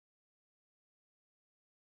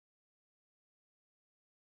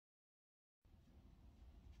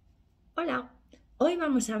Hola, hoy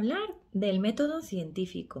vamos a hablar del método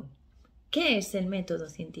científico. ¿Qué es el método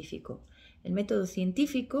científico? El método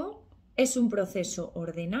científico es un proceso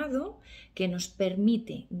ordenado que nos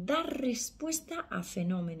permite dar respuesta a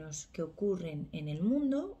fenómenos que ocurren en el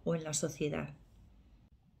mundo o en la sociedad.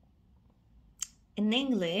 In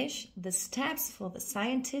English, the steps for the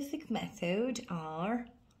scientific method are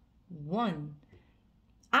 1.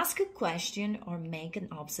 Ask a question or make an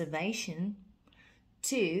observation.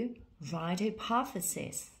 2. Write a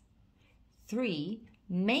hypothesis. 3.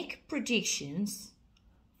 Make predictions.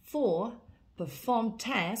 4. Perform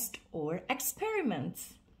tests or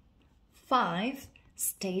experiments. 5.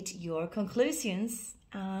 State your conclusions.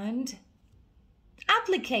 And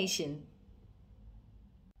application.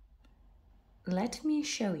 Let me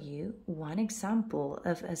show you one example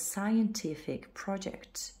of a scientific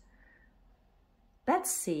project. Let's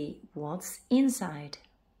see what's inside.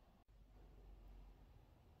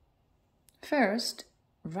 First,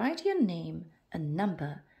 write your name and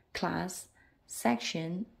number, class,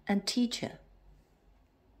 section, and teacher.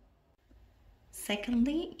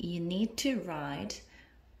 Secondly, you need to write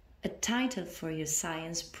a title for your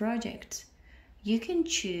science project. You can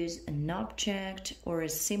choose an object or a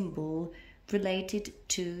symbol related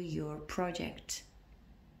to your project.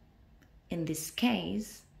 In this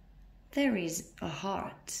case, there is a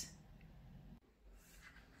heart.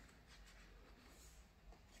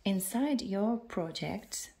 Inside your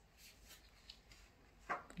project,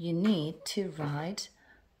 you need to write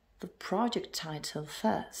the project title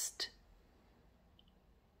first.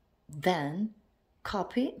 Then,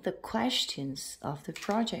 copy the questions of the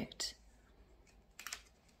project.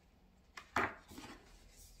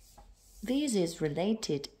 This is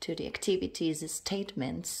related to the activities,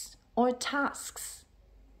 statements, or tasks.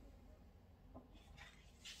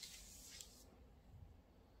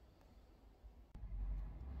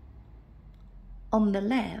 On the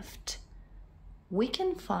left, we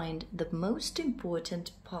can find the most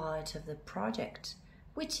important part of the project,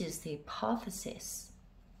 which is the hypothesis.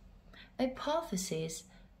 A hypothesis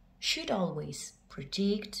should always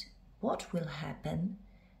predict what will happen,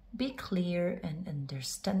 be clear and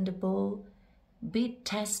understandable, be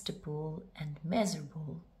testable and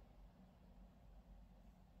measurable.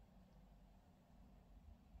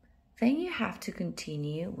 Then you have to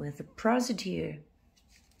continue with the procedure.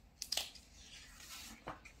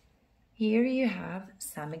 Here you have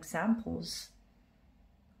some examples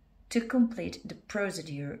to complete the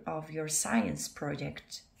procedure of your science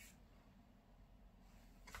project.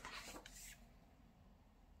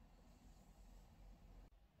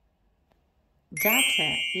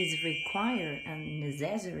 Data is required and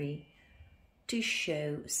necessary to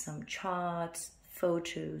show some charts,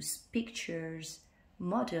 photos, pictures,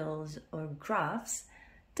 models, or graphs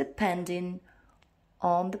depending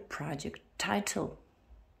on the project title.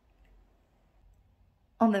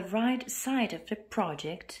 On the right side of the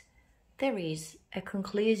project, there is a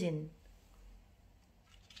conclusion.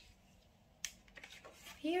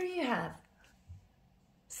 Here you have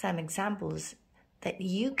some examples that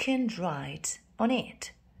you can write on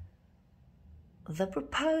it. The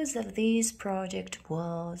purpose of this project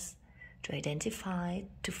was to identify,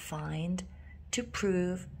 to find, to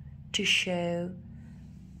prove, to show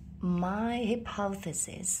my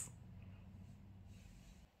hypothesis.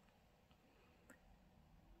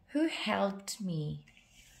 Who helped me?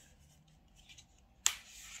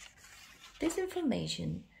 This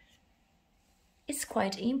information is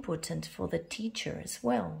quite important for the teacher as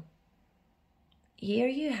well. Here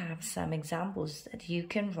you have some examples that you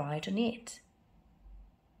can write on it.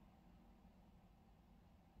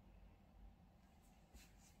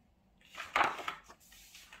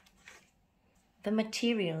 The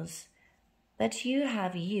materials that you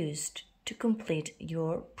have used to complete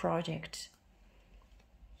your project.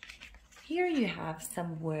 Here you have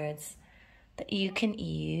some words that you can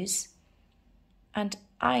use, and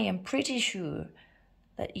I am pretty sure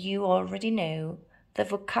that you already know the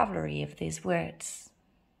vocabulary of these words.